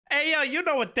Hey, yo, you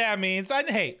know what that means.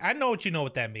 Hey, I know what you know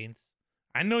what that means.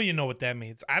 I know you know what that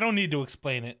means. I don't need to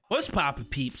explain it. What's poppin',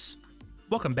 peeps?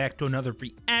 Welcome back to another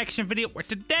reaction video where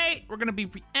today we're going to be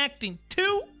reacting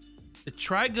to the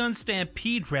Trigun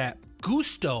Stampede rap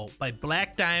Gusto by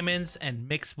Black Diamonds and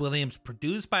Mix Williams,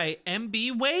 produced by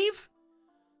MBWAV.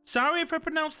 Sorry if I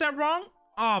pronounced that wrong.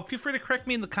 Feel free to correct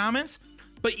me in the comments.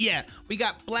 But yeah, we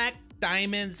got Black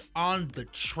Diamonds on the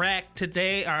track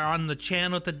today, or on the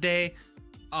channel today.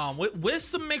 With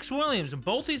some Mix Williams, and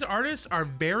both these artists are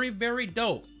very, very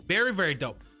dope. Very, very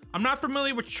dope. I'm not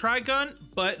familiar with Trigun,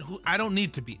 but I don't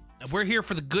need to be. We're here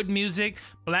for the good music.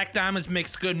 Black Diamonds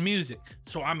makes good music,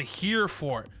 so I'm here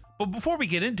for it. But before we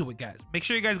get into it, guys, make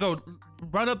sure you guys go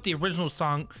run up the original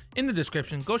song in the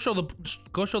description. Go show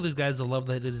these guys the love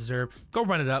that they deserve. Go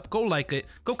run it up. Go like it.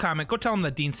 Go comment. Go tell them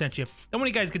that Dean sent you. Then when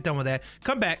you guys get done with that,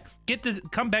 come back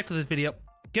to this video.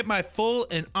 Get my full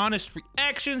and honest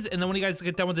reactions, and then when you guys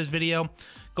get done with this video,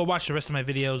 go watch the rest of my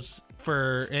videos.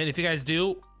 And if you guys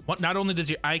do, not only does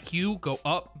your IQ go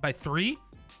up by 3,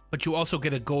 but you also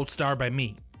get a gold star by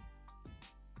me.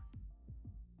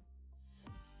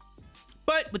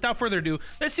 But without further ado,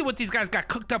 let's see what these guys got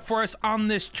cooked up for us on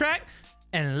this track,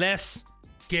 and let's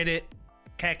get it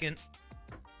cracking.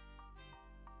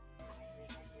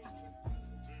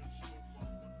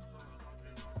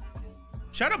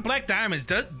 Shout out Black Diamonds,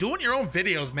 doing your own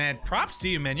videos, man. Props to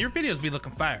you, man. Your videos be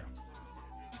looking fire.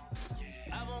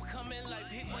 I won't come in like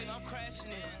big wave, I'm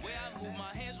crashing it. Where I move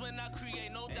my hands when I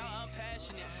create, no doubt I'm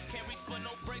passionate. Can't reach for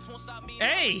no breaks, won't stop me.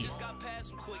 Hey! Just got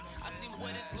past them quick. I see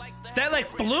what it's like. That like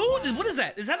flute? What is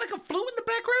that? Is that like a flute in the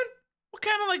background? What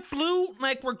kind of like flute?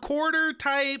 Like recorder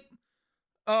type?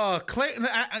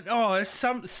 It's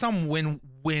some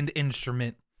wind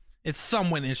instrument. It's some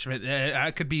wind instrument.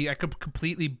 I could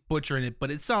completely butcher it,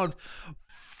 but it sounds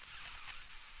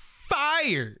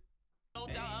fire. No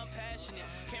doubt I'm passionate.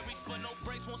 Can't reach for no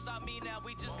breaks, won't stop me now.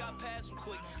 We just got past them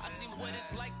quick. I see what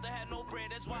it's like to have no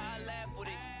bread. That's why I laugh with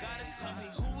it. Gotta tell me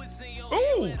who is in your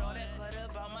head with all that clutter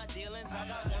about my dealings. I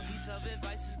got one piece of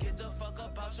advice: is get the fuck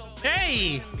up out your face.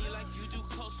 Hey. Me like you do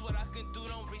close, what I can do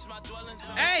don't reach my dwellings.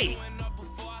 Hey.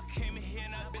 Before I came in here,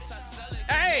 now bitch I sell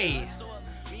it. Hey.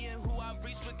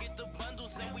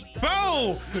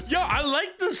 Bro, yo, I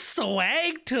like the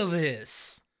swag to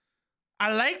this.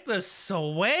 I like the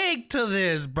swag to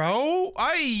this, bro.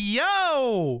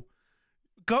 Yo.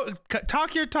 Go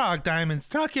talk your talk, Diamonds.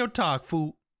 Talk your talk,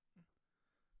 fool.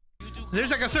 There's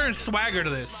like a certain swagger to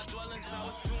this.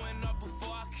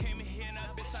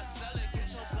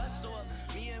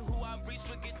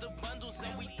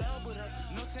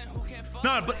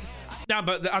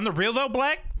 But on the real though,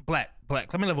 Black.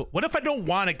 Let me level. What if I don't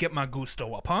want to get my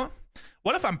gusto up, huh?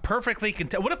 What if I'm perfectly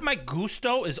content? What if my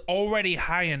gusto is already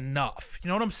high enough? You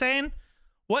know what I'm saying?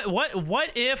 What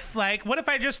if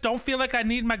I just don't feel like I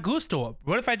need my gusto up?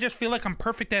 What if I just feel like I'm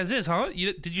perfect as is, huh?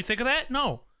 Did you think of that?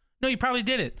 No, you probably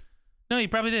didn't. No, you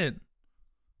probably didn't.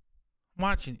 I'm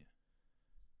watching you.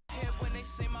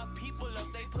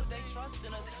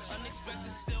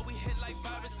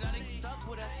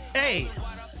 Hey.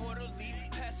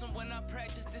 When I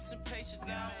practice this impatience,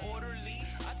 now I'm orderly.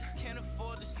 I just can't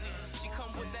afford to sleep. She come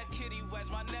with that kitty wax,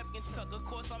 my napkin tuck, of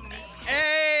course I'm neat.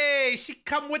 Hey, she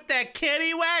come with that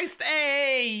kitty wax.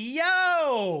 Hey,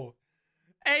 yo.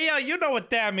 Hey, yo, you know what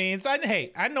that means.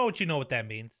 Hey, I know what you know what that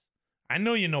means. I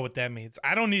know you know what that means.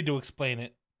 I don't need to explain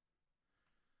it.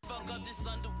 Fuck up this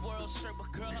underworld shirt,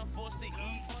 but girl, I'm forced to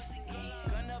eat.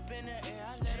 Gun up in the air,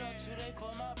 I let her today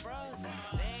for my brothers.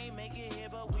 They ain't make it here,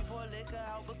 but we pour liquor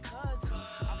out because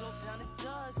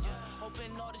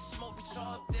hoping all the smoke gets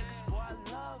all up there, cause boy, I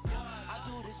love you. I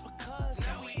do this because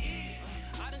now we eat.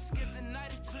 I done skipped the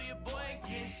night until your boy ain't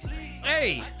get sleep.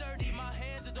 Hey! I dirty my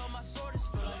hands and all my sword is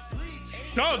full of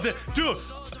bleach. No, dude,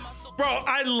 bro,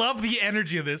 I love the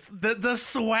energy of this. The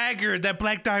swagger that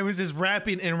Black Diamonds is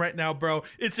rapping in right now, bro.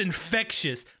 It's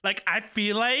infectious. Like, I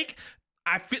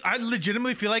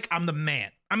legitimately feel like I'm the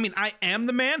man. I mean, I am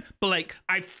the man, but like,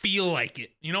 I feel like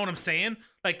it. You know what I'm saying?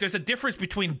 Like, there's a difference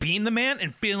between being the man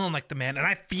and feeling like the man, and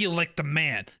I feel like the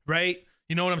man, right?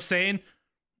 You know what I'm saying?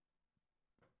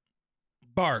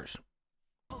 Bars.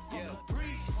 Yeah.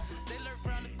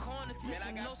 Man,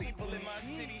 I got people in my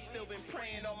city still been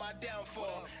praying on my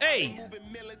downfall. Hey,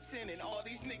 moving militant and all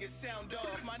these niggas sound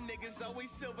off. My niggas always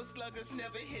silver sluggers,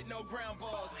 never hit no ground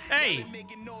balls. Hey, they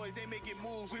making noise, they making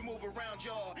moves, we move around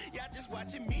y'all. Y'all just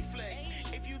watching me flex.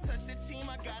 If you touch the team,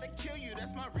 I gotta kill you.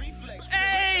 that's my reflex.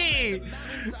 Hey,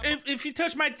 if you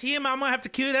touch my TM, I'm gonna have to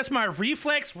kill you. That's my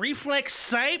reflex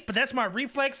sight, but that's my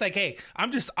reflex. Like, hey,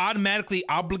 I'm just automatically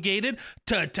obligated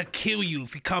to kill you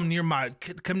if you come near my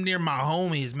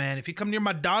homies, man. If you come near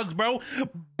my dogs, bro.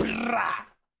 Brah.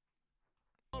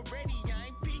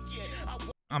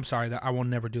 I'm sorry, that I will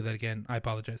never do that again. I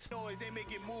apologize.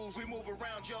 We move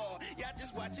around y'all. Y'all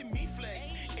just watching me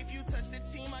flex. If you touch the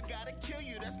team, I gotta kill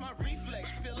you. That's my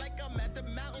reflex. Feel like I'm at the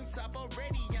mountaintop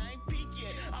already. I ain't peak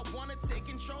yet. I wanna take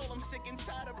control. I'm sick and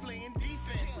tired of playing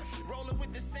defense. Rolling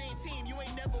with the same team. You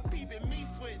ain't never peeping me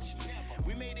switch.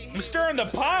 We made it. I'm stirring the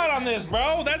pot on this,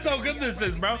 bro. That's how good this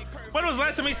is, bro. When was the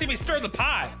last time you see me stir the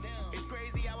pot? It's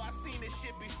crazy how I seen this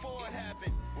shit before it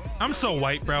happened. I'm so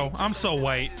white, bro. I'm so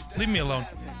white. Leave me alone.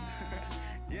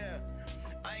 Yeah,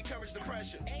 I encourage the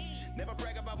pressure. Never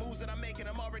brag about moves that I'm making.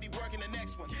 I'm already working the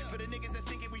next one. For the niggas that's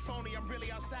thinking we phony, I'm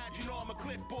really outside. You know I'm a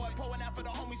clip boy. Pulling out for the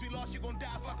homies we lost. You gon' die.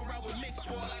 Fuck around with mixed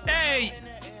boy. Like, hey.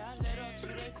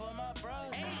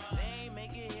 They ain't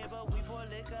make it here, but we pour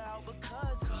liquor out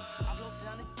because I blow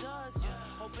down the dust.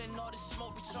 Hoping all the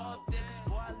smoke be all there, cause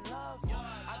boy, I love you.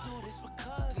 I do this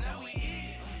because now we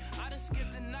eat. I done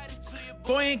skipped the night into your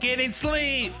boy ain't getting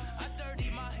sleep. I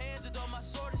dirty my hands and all my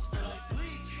sword is full of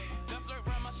bleach. That flirt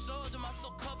around my shoulder, my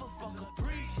soul cover fuck a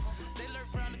breeze. They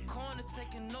lurk around the corner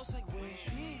taking notes like wait.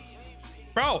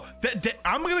 Bro,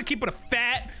 I'm gonna keep it a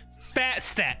fat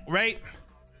stack, right?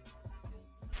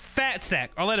 Fat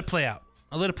stack. I'll let it play out.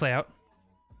 I'll let it play out.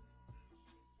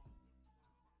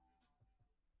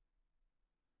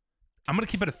 I'm gonna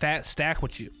keep it a fat stack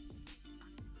with you.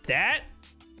 That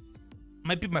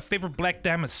might be my favorite Black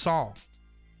Diamond song.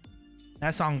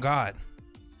 That's on God.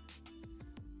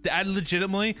 I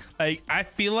legitimately, like, I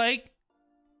feel like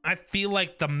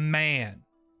the man.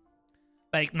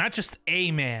 Like, not just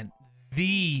a man,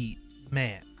 the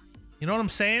man. You know what I'm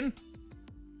saying?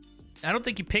 I don't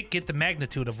think you get the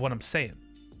magnitude of what I'm saying.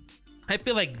 I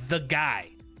feel like the guy.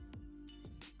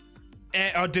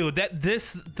 And, oh, dude,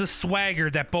 the swagger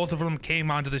that both of them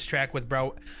came onto this track with,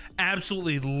 bro.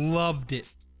 Absolutely loved it.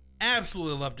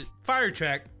 Absolutely loved it. Fire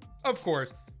track, of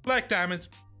course. Black Diamonds.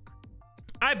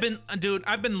 I've been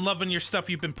loving your stuff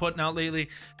you've been putting out lately.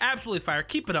 Absolutely fire.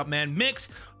 Keep it up, man. Mix.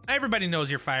 Everybody knows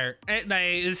you're fire.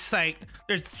 It's like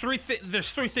there's three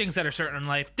things that are certain in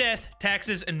life: death,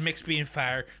 taxes, and Mix being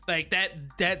fire. Like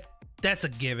that's a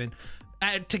given.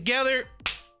 Together,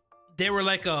 they were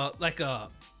like a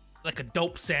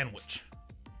dope sandwich.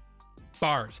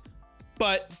 Bars.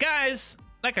 But guys,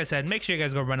 like I said, make sure you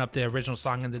guys go run up the original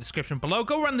song in the description below.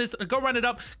 Go run it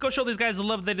up. Go show these guys the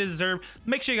love they deserve.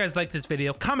 Make sure you guys like this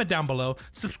video. Comment down below.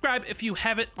 Subscribe if you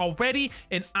haven't already.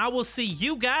 And I will see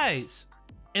you guys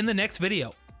in the next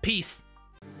video. Peace.